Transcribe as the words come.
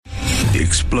The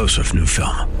explosive new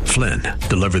film, Flynn,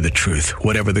 deliver the truth,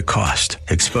 whatever the cost,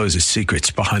 exposes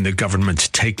secrets behind the government's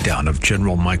takedown of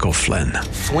General Michael Flynn.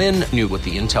 Flynn knew what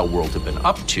the intel world had been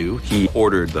up to. He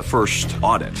ordered the first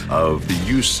audit of the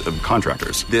use of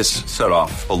contractors. This set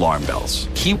off alarm bells.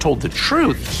 He told the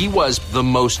truth. He was the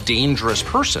most dangerous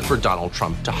person for Donald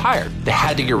Trump to hire. They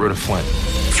had to get rid of Flynn.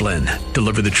 Flynn,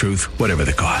 deliver the truth, whatever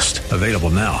the cost. Available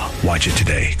now. Watch it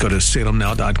today. Go to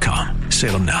salemnow.com.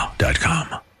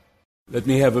 salemnow.com. Let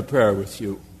me have a prayer with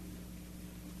you.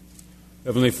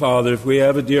 Heavenly Father, if we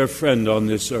have a dear friend on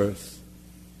this earth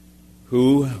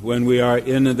who, when we are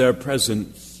in their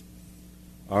presence,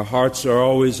 our hearts are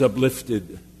always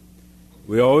uplifted.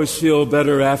 We always feel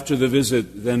better after the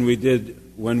visit than we did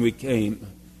when we came.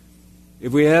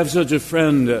 If we have such a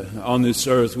friend on this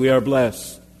earth, we are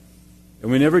blessed.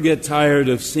 And we never get tired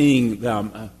of seeing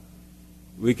them.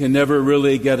 We can never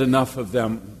really get enough of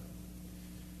them.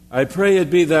 I pray it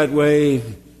be that way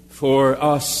for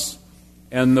us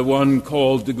and the one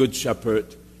called the Good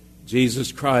Shepherd,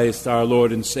 Jesus Christ, our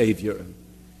Lord and Savior.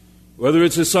 Whether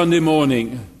it's a Sunday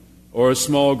morning or a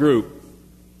small group,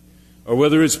 or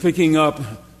whether it's picking up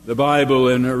the Bible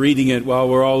and reading it while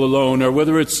we're all alone, or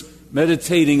whether it's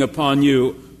meditating upon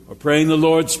you or praying the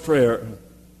Lord's Prayer,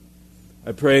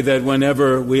 I pray that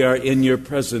whenever we are in your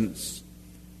presence,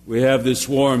 we have this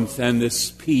warmth and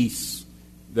this peace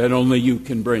that only you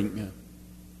can bring.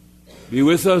 Be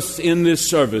with us in this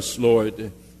service,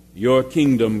 Lord. Your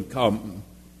kingdom come,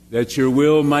 that your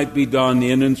will might be done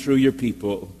in and through your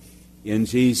people. In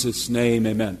Jesus' name,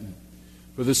 amen.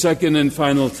 For the second and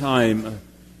final time,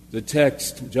 the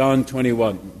text, John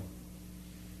 21.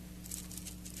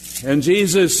 And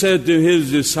Jesus said to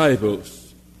his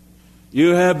disciples,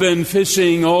 "You have been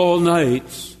fishing all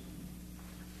night.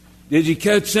 Did you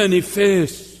catch any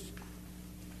fish?"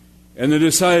 And the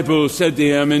disciples said to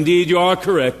him, "Indeed, you are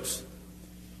correct.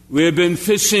 We have been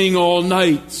fishing all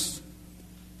night,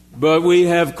 but we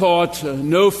have caught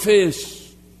no fish."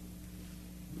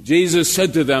 Jesus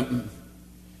said to them,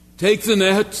 "Take the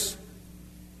net,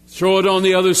 throw it on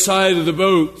the other side of the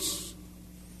boat."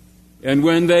 And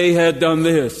when they had done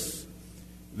this,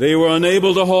 they were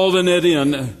unable to haul the net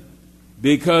in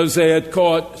because they had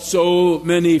caught so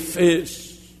many fish.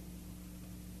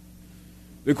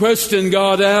 The question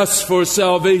God asks for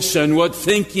salvation, what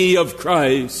think ye of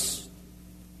Christ?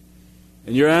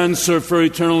 And your answer for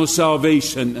eternal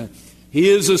salvation, He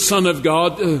is the Son of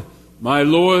God, my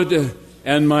Lord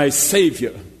and my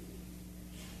Savior.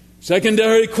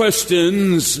 Secondary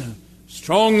questions,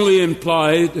 strongly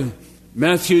implied,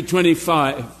 Matthew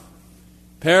 25,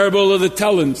 parable of the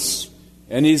talents,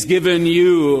 and He's given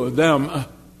you them.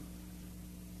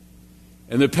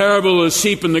 And the parable of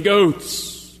sheep and the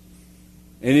goats,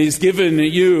 and He's given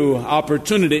you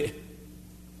opportunity.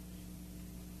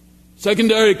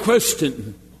 Secondary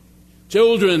question,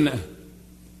 children,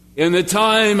 in the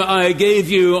time I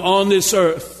gave you on this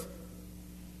earth,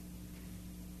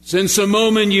 since the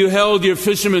moment you held your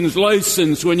fisherman's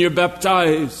license when you're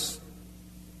baptized,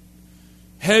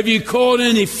 have you caught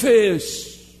any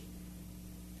fish?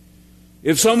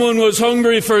 If someone was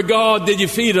hungry for God, did you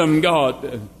feed him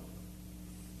God?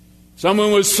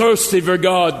 Someone was thirsty for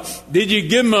God, did you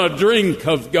give him a drink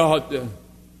of God?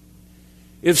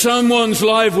 If someone's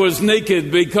life was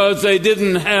naked because they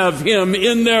didn't have Him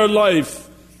in their life,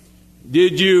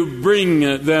 did you bring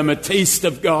them a taste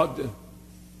of God?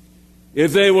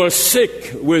 If they were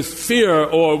sick with fear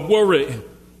or worry,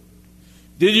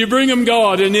 did you bring them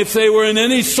God? And if they were in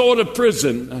any sort of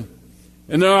prison,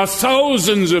 and there are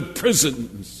thousands of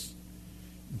prisons,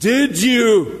 did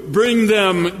you bring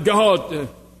them God?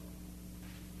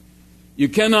 You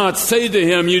cannot say to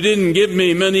Him, "You didn't give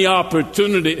me many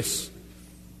opportunities,"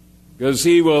 because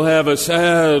He will have a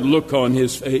sad look on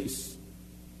His face.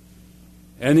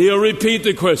 And He'll repeat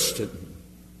the question,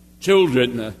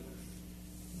 "Children,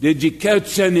 did you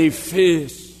catch any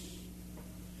fish?"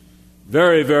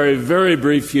 Very, very, very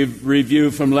brief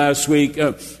review from last week.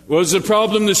 Was the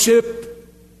problem the ship?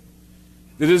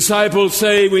 The disciples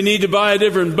say we need to buy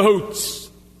different boats.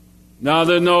 Now,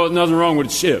 there's nothing wrong with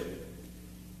the ship.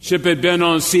 Ship had been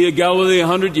on the Sea of Galilee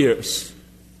 100 years.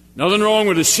 Nothing wrong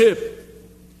with the ship.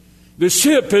 The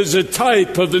ship is a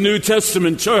type of the New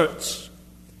Testament church.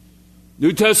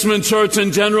 New Testament church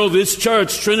in general, this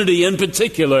church, Trinity in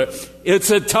particular, it's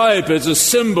a type, it's a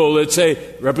symbol, it's a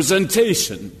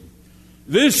representation.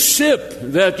 This ship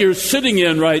that you're sitting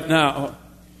in right now,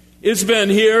 it's been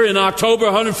here in October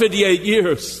 158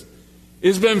 years.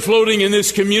 It's been floating in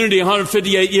this community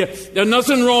 158 years. There's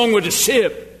nothing wrong with the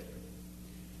ship.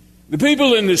 The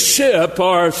people in the ship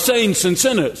are saints and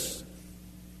sinners.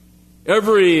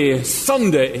 Every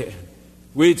Sunday,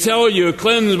 We tell you,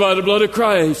 cleansed by the blood of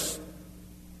Christ.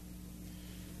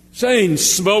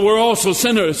 Saints, but we're also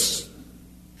sinners.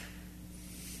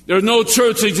 There's no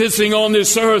church existing on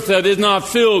this earth that is not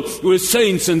filled with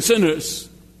saints and sinners.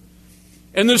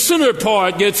 And the sinner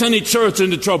part gets any church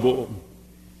into trouble.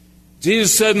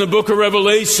 Jesus said in the book of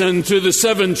Revelation to the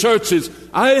 7 churches,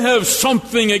 I have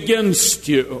something against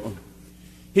you.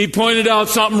 He pointed out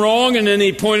something wrong, and then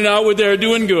he pointed out what they're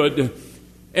doing good.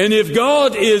 And if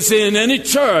God is in any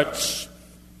church,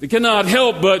 they cannot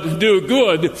help but do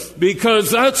good,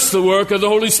 because that's the work of the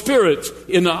Holy Spirit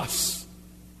in us.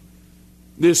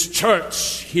 This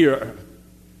church here.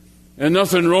 And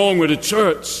nothing wrong with a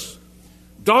church.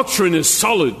 Doctrine is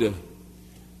solid.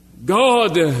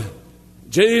 God,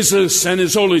 Jesus, and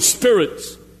His Holy Spirit,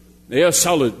 they are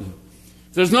solid.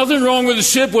 There's nothing wrong with the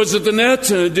ship. Was it the net?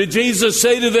 Did Jesus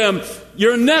say to them,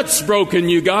 your net's broken,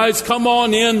 you guys. Come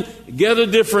on in, get a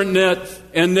different net,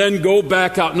 and then go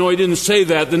back out. No, He didn't say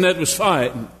that. The net was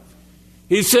fine.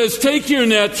 He says, take your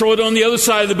net, throw it on the other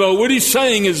side of the boat. What He's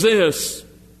saying is this.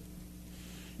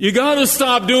 You got to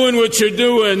stop doing what you're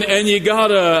doing, and you got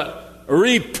to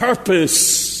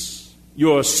repurpose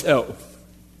yourself.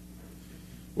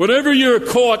 Whatever you're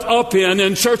caught up in,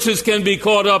 and churches can be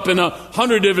caught up in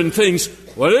 100 different things,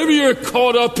 whatever you're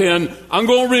caught up in, I'm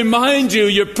going to remind you,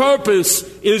 your purpose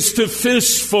is to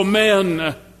fish for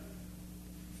men.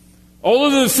 All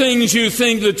of the things you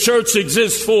think the church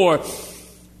exists for,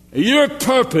 your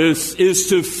purpose is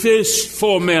to fish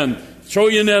for men. Throw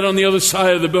your net on the other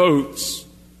side of the boats.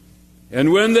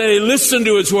 And when they listened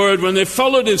to His word, when they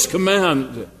followed His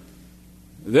command,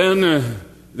 then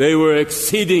they were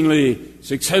exceedingly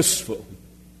successful.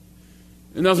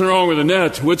 There's nothing wrong with the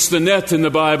net. What's the net in the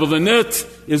Bible? The net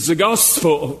is the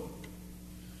gospel.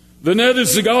 The net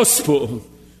is the gospel.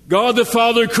 God the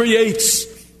Father creates.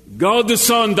 God the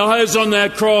Son dies on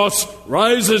that cross,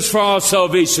 rises for our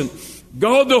salvation.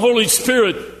 God the Holy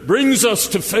Spirit brings us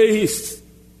to faith.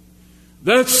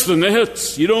 That's the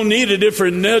net. You don't need a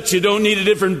different net. You don't need a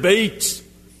different bait.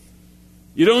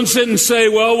 You don't sit and say,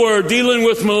 well, we're dealing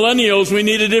with millennials. We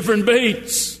need a different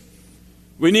bait.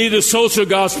 We need a social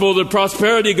gospel, the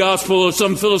prosperity gospel, or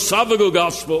some philosophical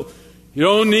gospel. You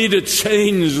don't need to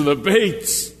change the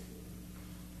baits.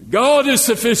 God is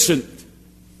sufficient.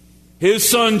 His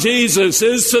Son Jesus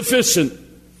is sufficient.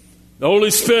 The Holy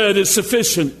Spirit is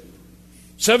sufficient.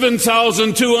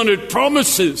 7,200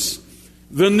 promises.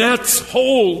 The net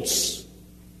holds.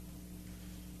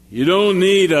 You don't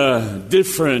need a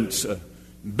different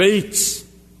bait.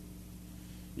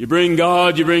 You bring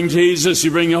God, you bring Jesus,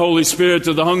 you bring the Holy Spirit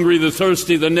to the hungry, the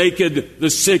thirsty, the naked, the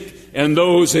sick, and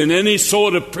those in any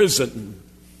sort of prison.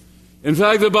 In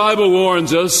fact, the Bible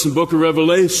warns us in the book of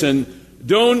Revelation,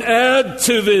 don't add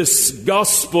to this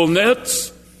gospel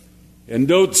net and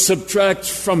don't subtract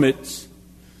from it.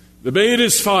 The bait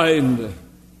is fine.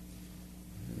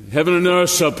 Heaven and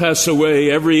earth shall pass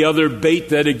away. Every other bait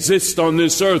that exists on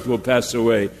this earth will pass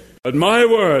away. But my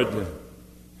word,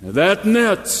 that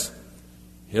net,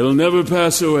 it'll never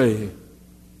pass away.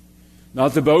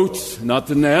 Not the boat, not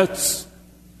the net.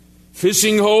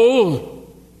 Fishing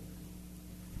hole.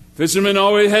 Fishermen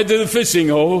always head to the fishing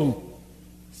hole.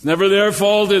 It's never their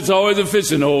fault. It's always the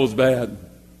fishing hole's bad.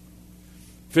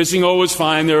 Fishing hole was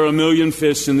fine. There are 1 million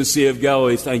fish in the Sea of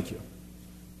Galilee. Thank you.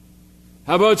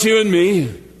 How about you and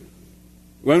me?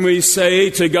 When we say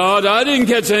to God, I didn't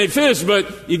catch any fish,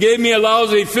 but you gave me a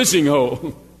lousy fishing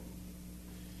hole.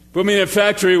 Put me in a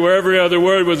factory where every other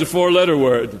word was a 4-letter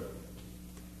word.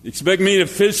 You expect me to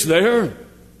fish there?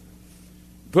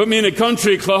 Put me in a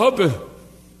country club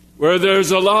where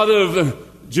there's a lot of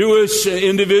Jewish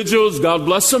individuals, God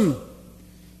bless them.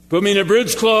 Put me in a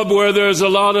bridge club where there's a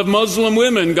lot of Muslim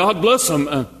women, God bless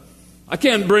them. I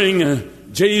can't bring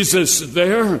Jesus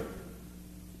there.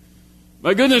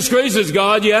 My goodness gracious,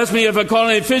 God, you asked me if I caught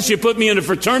any fish. You put me in a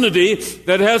fraternity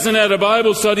that hasn't had a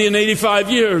Bible study in 85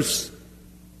 years.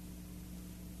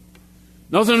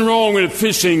 Nothing wrong with a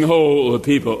fishing hole,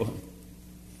 people.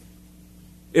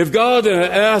 If God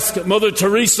asked Mother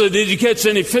Teresa, did you catch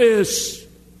any fish?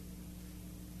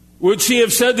 Would she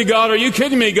have said to God, are you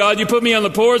kidding me, God? You put me on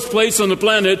the poorest place on the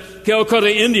planet,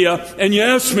 Calcutta, India, and you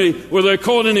asked me whether I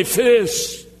caught any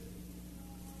fish.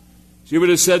 She would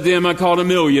have said to him, I caught 1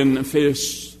 million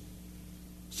fish.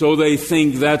 So they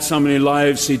think that's how many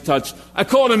lives he touched. I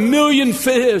caught 1 million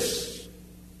fish.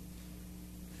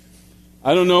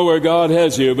 I don't know where God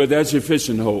has you, but that's your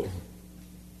fishing hole.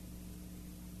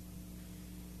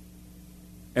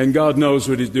 And God knows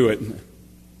what He's doing.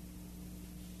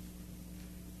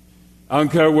 I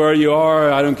don't care where you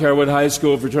are. I don't care what high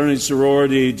school, fraternity,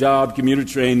 sorority, job, commuter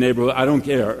train, neighborhood. I don't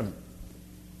care.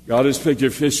 God has picked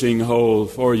your fishing hole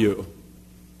for you.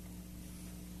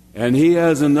 And He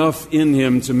has enough in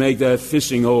Him to make that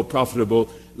fishing hole profitable.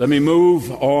 Let me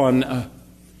move on.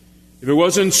 If it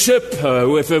wasn't ship,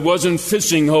 if it wasn't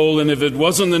fishing hole, and if it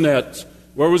wasn't the net,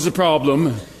 where was the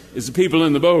problem? It's the people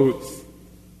in the boat.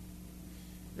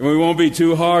 And we won't be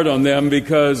too hard on them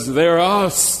because they're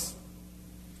us.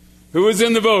 Who was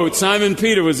in the boat? Simon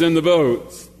Peter was in the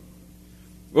boat.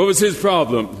 What was his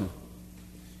problem?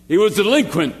 He was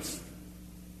delinquent.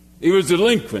 He was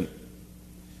delinquent.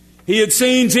 He had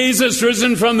seen Jesus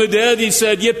risen from the dead. He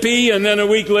said, yippee, and then a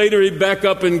week later he'd back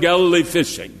up in Galilee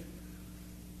fishing.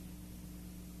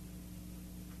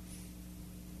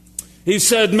 He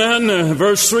said, man,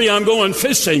 verse 3, I'm going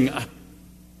fishing.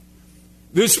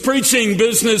 This preaching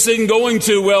business isn't going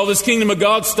too well. This kingdom of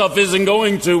God stuff isn't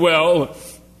going too well.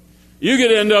 You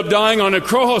could end up dying on a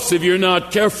cross if you're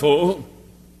not careful.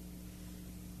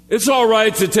 It's all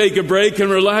right to take a break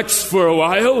and relax for a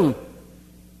while.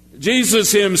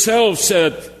 Jesus Himself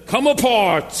said, come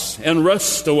apart and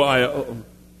rest a while.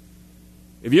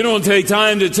 If you don't take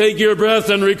time to take your breath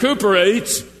and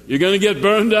recuperate, you're going to get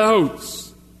burned out.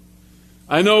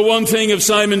 I know one thing of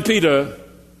Simon Peter.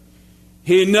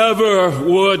 He never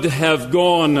would have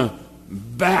gone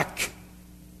back.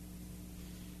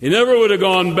 He never would have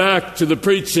gone back to the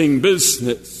preaching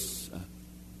business.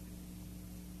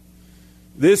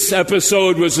 This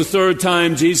episode was the third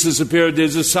time Jesus appeared to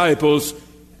His disciples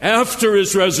after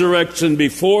His resurrection,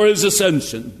 before His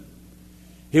ascension.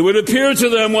 He would appear to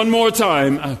them one more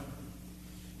time.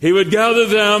 He would gather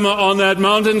them on that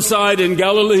mountainside in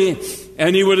Galilee,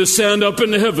 and He would ascend up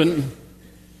into heaven.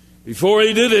 Before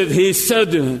He did it, He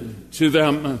said to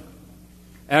them,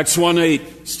 Acts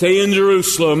 1:8, stay in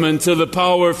Jerusalem until the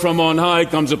power from on high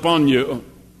comes upon you.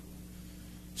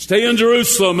 Stay in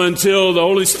Jerusalem until the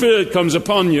Holy Spirit comes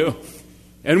upon you.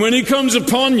 And when He comes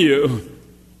upon you,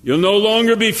 you'll no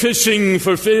longer be fishing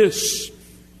for fish.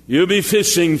 You'll be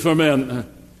fishing for men.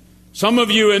 Some of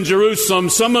you in Jerusalem,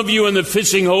 some of you in the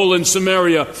fishing hole in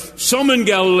Samaria, some in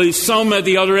Galilee, some at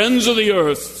the other ends of the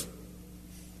earth.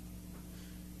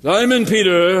 Simon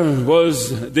Peter was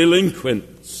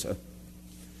delinquent.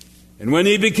 And when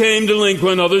he became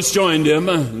delinquent, others joined him.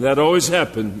 That always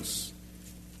happens.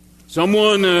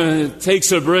 Someone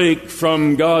takes a break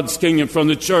from God's kingdom, from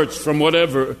the church, from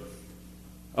whatever.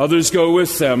 Others go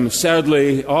with them.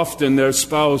 Sadly, often their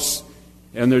spouse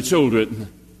and their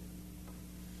children.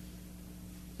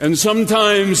 And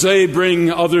sometimes they bring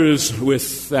others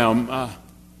with them.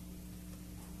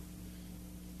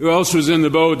 Who else was in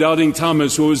the boat? Doubting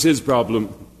Thomas. What was his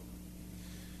problem?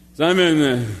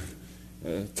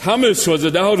 Thomas was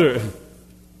a doubter.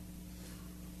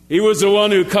 He was the one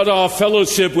who cut off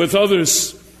fellowship with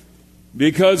others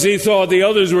because he thought the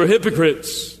others were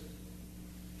hypocrites.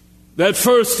 That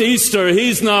first Easter,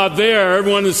 he's not there.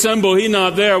 Everyone assembled, he's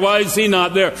not there. Why is he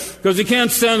not there? Because he can't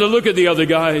stand to look at the other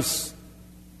guys.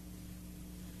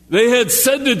 They had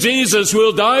said to Jesus,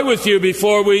 we'll die with you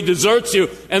before we desert you.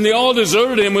 And they all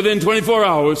deserted him within 24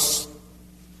 hours.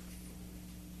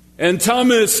 And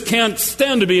Thomas can't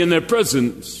stand to be in their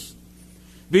presence.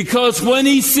 Because when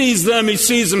he sees them, he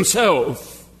sees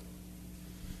himself.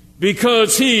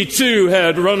 Because he too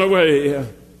had run away.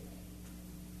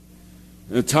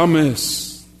 And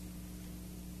Thomas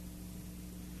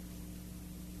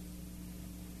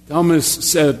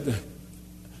said,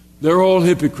 they're all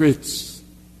hypocrites.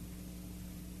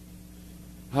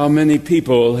 How many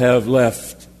people have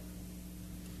left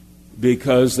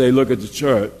because they look at the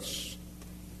church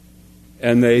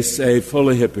and they say, full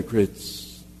of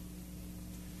hypocrites.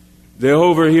 They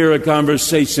overhear a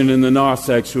conversation in the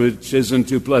narthex which isn't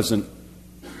too pleasant.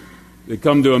 They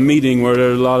come to a meeting where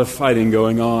there's a lot of fighting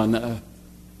going on.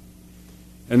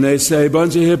 And they say,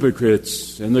 bunch of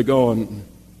hypocrites. And they're going,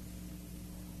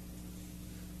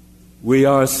 we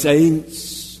are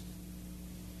saints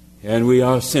and we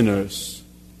are sinners.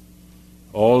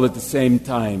 All at the same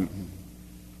time.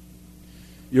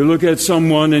 You look at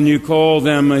someone and you call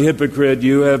them a hypocrite,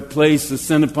 you have placed the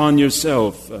sin upon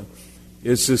yourself.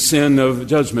 It's the sin of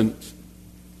judgment.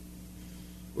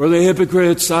 Were they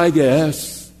hypocrites? I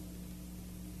guess.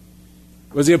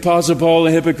 Was the Apostle Paul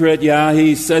a hypocrite? Yeah,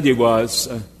 he said he was.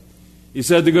 He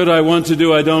said, the good I want to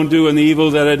do, I don't do, and the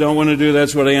evil that I don't want to do,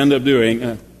 that's what I end up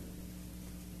doing.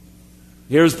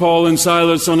 Here's Paul and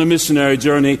Silas on a missionary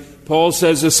journey. Paul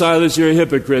says to Silas, you're a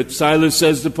hypocrite. Silas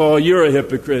says to Paul, you're a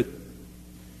hypocrite.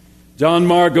 John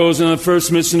Mark goes on a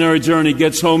first missionary journey,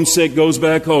 gets homesick, goes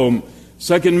back home.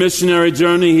 Second missionary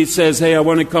journey, he says, hey, I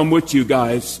want to come with you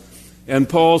guys. And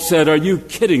Paul said, are you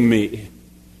kidding me?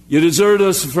 You deserted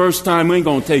us the first time, we ain't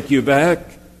going to take you back.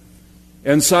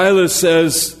 And Silas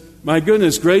says, my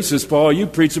goodness gracious, Paul, you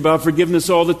preach about forgiveness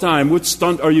all the time. What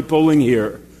stunt are you pulling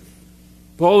here?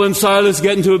 Paul and Silas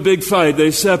get into a big fight.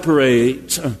 They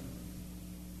separate.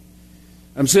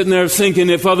 I'm sitting there thinking,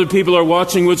 if other people are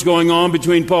watching what's going on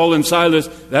between Paul and Silas,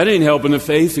 that ain't helping the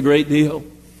faith a great deal.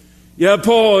 You have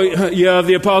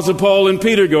the Apostle Paul and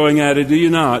Peter going at it, do you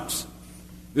not?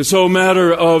 This whole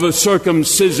matter of a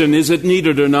circumcision, is it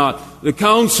needed or not? The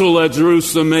council at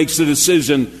Jerusalem makes a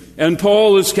decision, and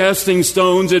Paul is casting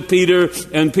stones at Peter,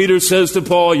 and Peter says to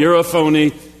Paul, you're a phony.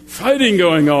 Fighting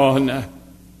going on.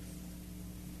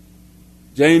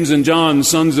 James and John,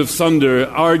 sons of thunder,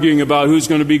 arguing about who's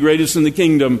going to be greatest in the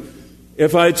kingdom.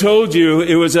 If I told you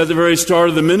it was at the very start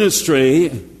of the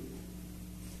ministry,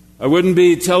 I wouldn't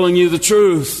be telling you the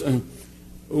truth.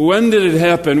 When did it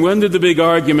happen? When did the big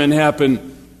argument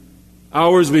happen?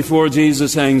 Hours before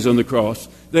Jesus hangs on the cross.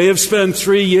 They have spent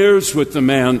 3 years with the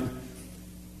man.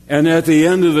 And at the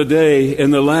end of the day,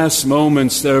 in the last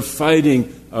moments, they're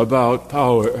fighting about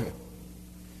power.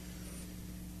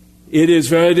 It is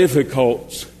very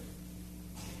difficult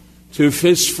to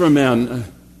fish for men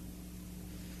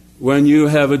when you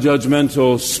have a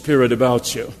judgmental spirit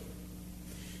about you.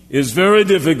 It's very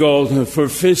difficult for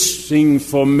fishing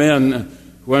for men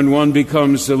when one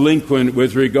becomes delinquent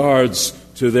with regards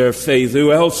to their faith.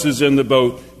 Who else is in the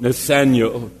boat?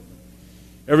 Nathaniel.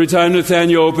 Every time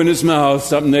Nathaniel opened his mouth,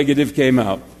 something negative came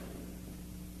out.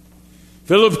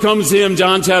 Philip comes to him,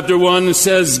 John chapter 1, and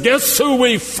says, guess who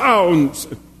we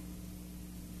found?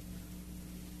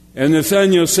 And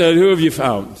Nathaniel said, who have you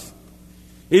found?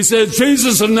 He said,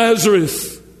 Jesus of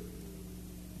Nazareth.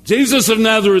 Jesus of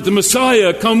Nazareth, the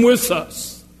Messiah, come with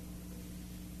us.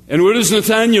 And what does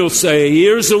Nathaniel say? He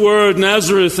hears the word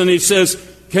Nazareth and he says,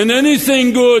 can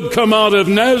anything good come out of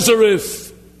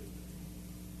Nazareth?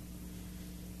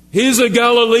 He's a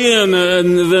Galilean,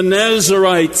 and the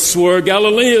Nazarites were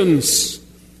Galileans.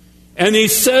 And he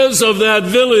says of that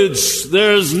village,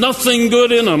 there's nothing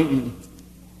good in them.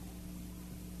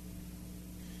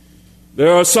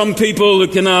 There are some people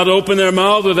who cannot open their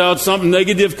mouth without something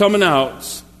negative coming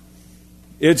out.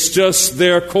 It's just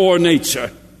their core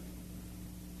nature.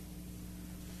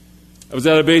 I was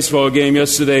at a baseball game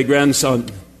yesterday, grandson.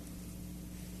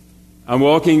 I'm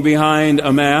walking behind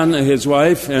a man, his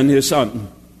wife, and his son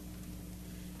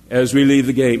as we leave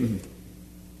the game.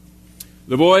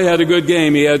 The boy had a good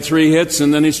game. He had 3 hits,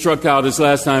 and then he struck out his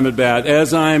last time at bat.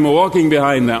 As I'm walking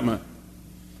behind them,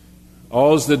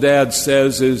 all the dad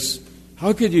says is,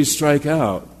 how could you strike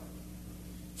out?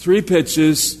 3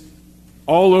 pitches,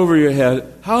 all over your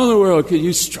head. How in the world could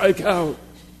you strike out?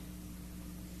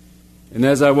 And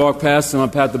as I walked past him, I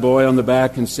pat the boy on the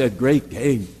back and said, great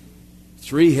game.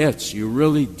 3 hits. You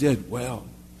really did well.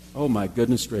 Oh, my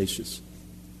goodness gracious.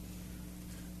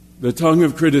 The tongue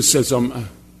of criticism,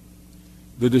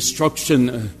 the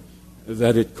destruction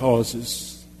that it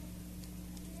causes.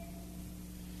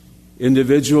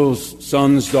 Individuals,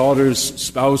 sons, daughters,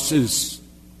 spouses,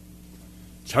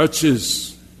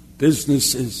 churches,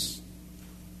 businesses.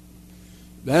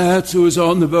 That's who is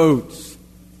on the boat.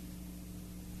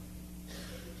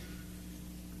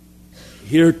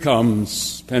 Here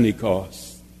comes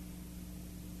Pentecost.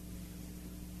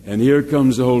 And here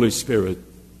comes the Holy Spirit.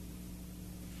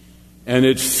 And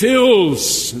it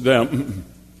fills them.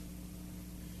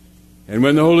 And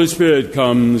when the Holy Spirit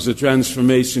comes, the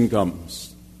transformation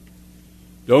comes.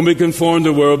 Don't be conformed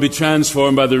to the world, be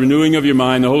transformed by the renewing of your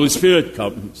mind. The Holy Spirit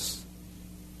comes.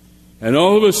 And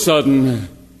all of a sudden,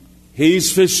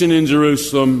 he's fishing in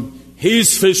Jerusalem.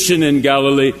 He's fishing in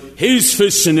Galilee. He's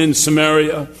fishing in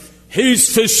Samaria.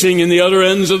 He's fishing in the other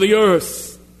ends of the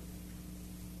earth.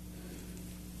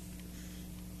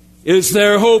 Is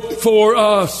there hope for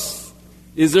us?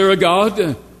 Is there a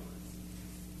God?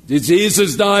 Did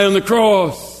Jesus die on the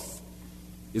cross?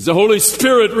 Is the Holy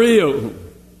Spirit real?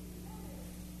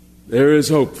 There is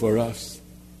hope for us.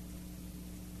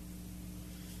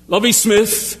 Lovie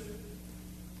Smith,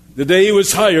 the day he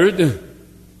was hired,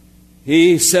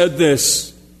 he said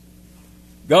this: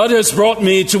 God has brought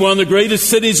me to one of the greatest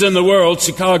cities in the world,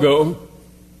 Chicago,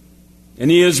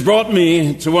 and He has brought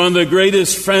me to one of the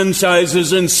greatest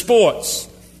franchises in sports,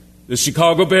 the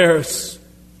Chicago Bears.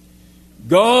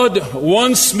 God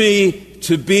wants me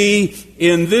to be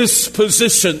in this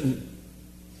position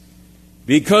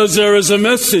because there is a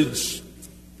message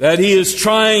that He is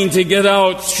trying to get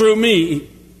out through me.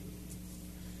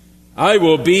 I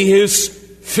will be His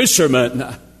fisherman.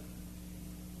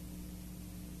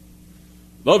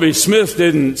 Lovie Smith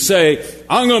didn't say,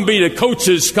 I'm going to be the coach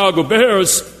of the Chicago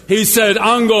Bears. He said,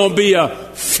 I'm going to be a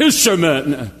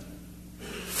fisherman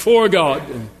for God.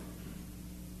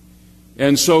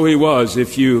 And so he was,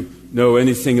 if you know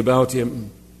anything about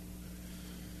him.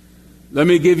 Let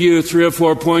me give you 3 or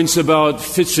 4 points about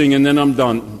fishing, and then I'm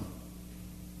done.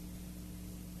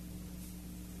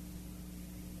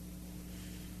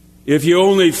 If you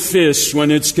only fish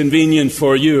when it's convenient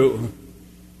for you,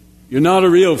 you're not a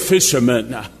real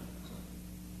fisherman.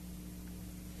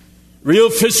 Real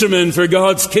fishermen for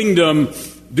God's kingdom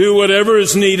do whatever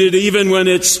is needed, even when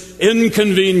it's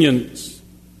inconvenient.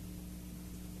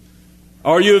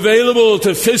 Are you available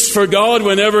to fish for God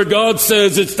whenever God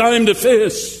says it's time to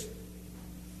fish?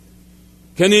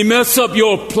 Can He mess up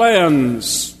your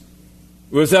plans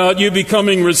without you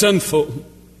becoming resentful?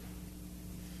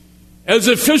 As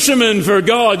a fisherman for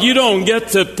God, you don't get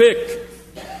to pick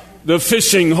the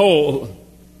fishing hole.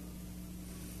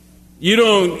 You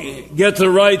don't get the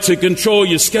right to control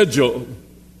your schedule.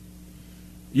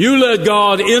 You let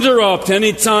God interrupt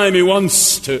any time He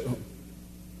wants to.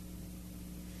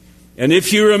 And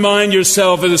if you remind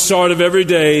yourself at the start of every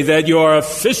day that you are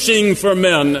fishing for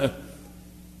men,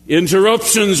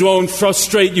 interruptions won't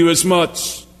frustrate you as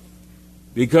much,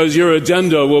 because your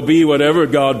agenda will be whatever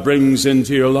God brings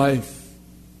into your life.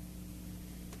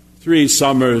 3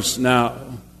 summers now.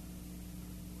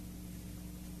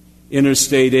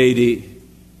 Interstate 80,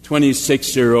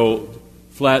 26-year-old,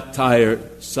 flat tire,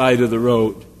 side of the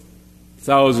road.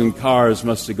 1,000 cars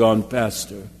must have gone past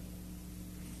her.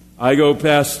 I go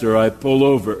past her, I pull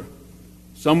over.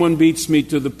 Someone beats me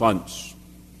to the punch.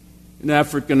 An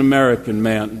African-American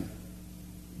man,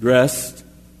 dressed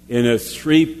in a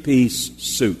 3-piece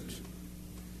suit.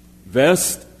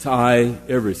 Vest, tie,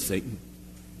 everything.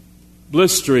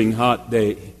 Blistering hot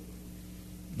day.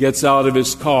 Gets out of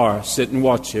his car, sit and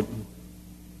watch him.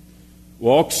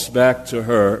 Walks back to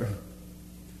her.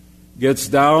 Gets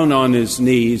down on his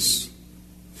knees.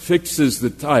 Fixes the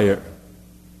tire.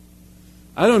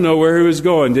 I don't know where he was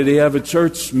going. Did he have a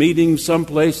church meeting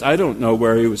someplace? I don't know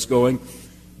where he was going.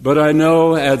 But I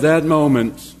know at that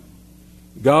moment,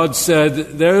 God said,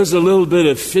 there's a little bit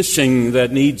of fishing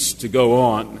that needs to go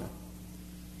on.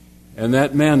 And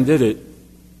that man did it.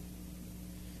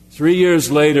 3 years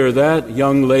later, that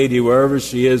young lady, wherever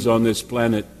she is on this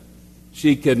planet,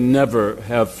 she can never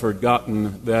have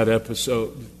forgotten that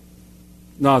episode.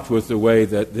 Not with the way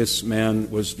that this man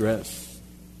was dressed.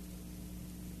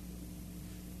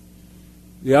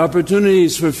 The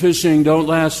opportunities for fishing don't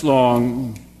last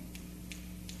long.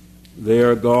 They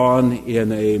are gone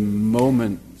in a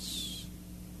moment.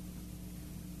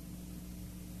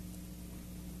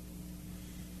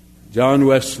 John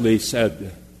Wesley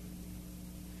said,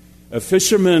 a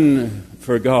fisherman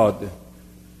for God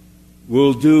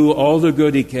will do all the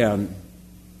good he can,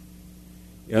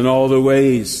 in all the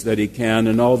ways that he can,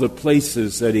 in all the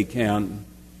places that he can,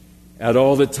 at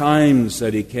all the times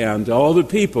that he can, to all the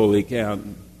people he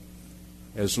can,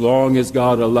 as long as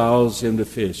God allows him to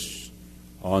fish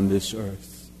on this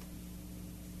earth.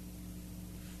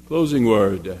 Closing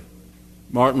word.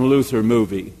 Martin Luther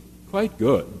movie. Quite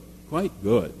good. Quite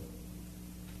good.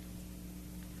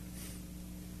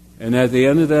 And at the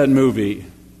end of that movie,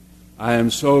 I am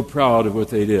so proud of what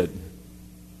they did.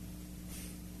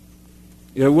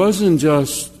 It wasn't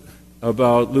just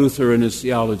about Luther and his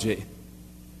theology.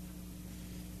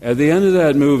 At the end of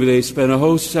that movie, they spent a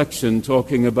whole section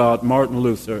talking about Martin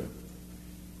Luther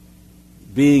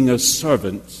being a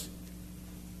servant,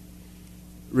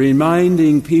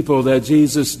 reminding people that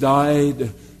Jesus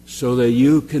died so that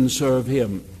you can serve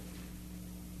Him.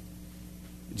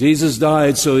 Jesus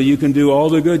died so that you can do all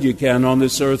the good you can on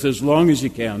this earth as long as you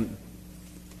can.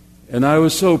 And I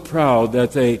was so proud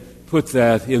that they put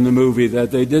that in the movie,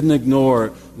 that they didn't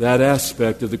ignore that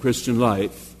aspect of the Christian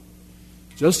life.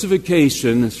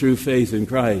 Justification through faith in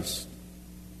Christ.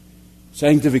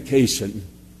 Sanctification.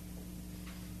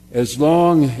 As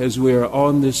long as we are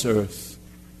on this earth,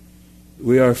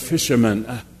 we are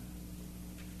fishermen.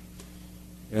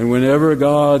 And whenever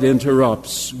God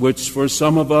interrupts, which for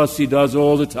some of us He does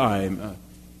all the time,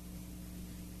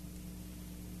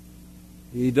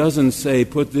 He doesn't say,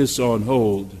 put this on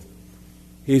hold.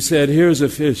 He said, here's a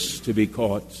fish to be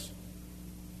caught.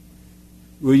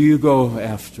 Will you go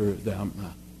after them?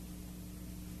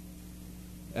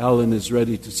 Alan is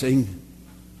ready to sing.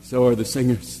 So are the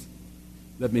singers.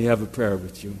 Let me have a prayer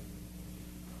with you.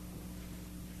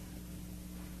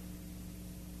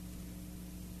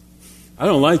 I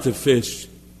don't like to fish.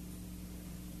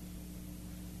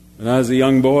 When I was a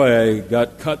young boy, I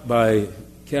got cut by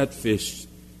catfish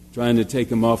trying to take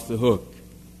them off the hook.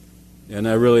 And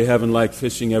I really haven't liked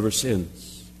fishing ever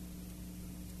since.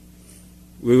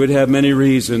 We would have many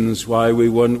reasons why we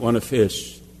wouldn't want to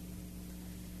fish.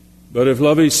 But if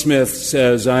Lovie Smith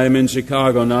says, I am in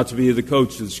Chicago not to be the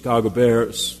coach of the Chicago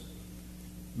Bears,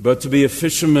 but to be a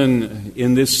fisherman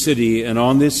in this city and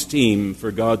on this team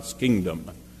for God's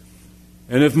kingdom.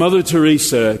 And if Mother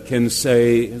Teresa can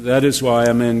say, that is why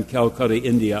I'm in Calcutta,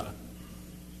 India.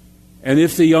 And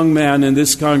if the young man in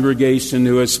this congregation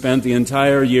who has spent the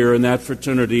entire year in that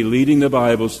fraternity leading the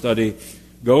Bible study,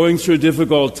 going through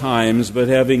difficult times, but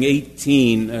having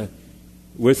 18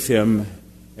 with him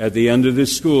at the end of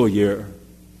this school year,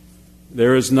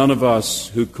 there is none of us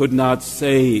who could not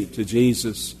say to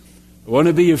Jesus, I want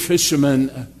to be a fisherman.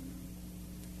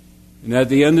 And at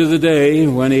the end of the day,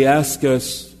 when he asks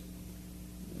us,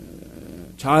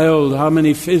 child, how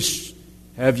many fish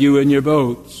have you in your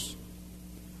boats?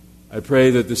 I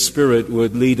pray that the Spirit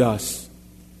would lead us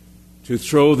to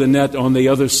throw the net on the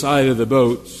other side of the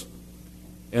boat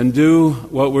and do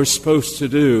what we're supposed to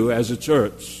do as a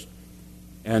church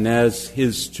and as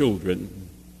His children.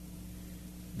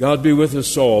 God be with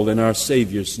us all in our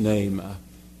Savior's name.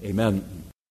 Amen.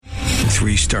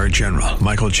 3-star General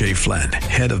Michael J. Flynn,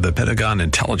 head of the Pentagon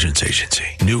Intelligence Agency,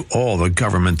 knew all the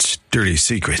government's dirty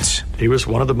secrets. He was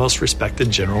one of the most respected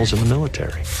generals in the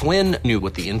military. Flynn knew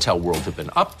what the intel world had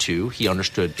been up to. He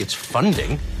understood its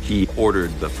funding. He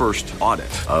ordered the first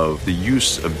audit of the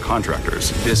use of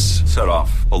contractors. This set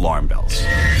off alarm bells.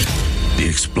 The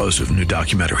explosive new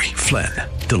documentary, Flynn,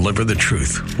 Deliver the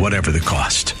Truth, Whatever the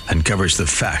Cost, uncovers the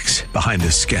facts behind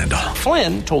this scandal.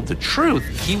 Flynn told the truth.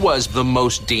 He was the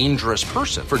most dangerous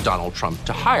person for Donald Trump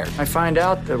to hire. I find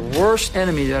out the worst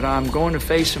enemy that I'm going to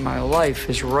face in my life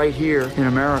is right here in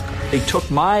America. They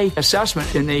took my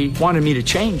assessment and they wanted me to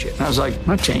change it. And I was like, I'm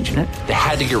not changing it. They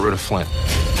had to get rid of Flynn.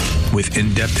 With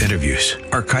in-depth interviews,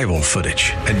 archival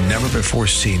footage, and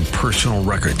never-before-seen personal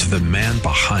records of the man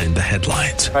behind the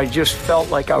headlines. I just felt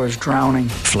like I was drowning.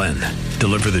 Flynn,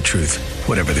 Deliver the Truth,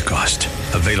 Whatever the Cost.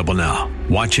 Available now.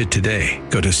 Watch it today.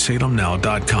 Go to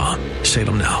salemnow.com.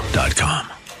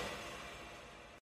 salemnow.com.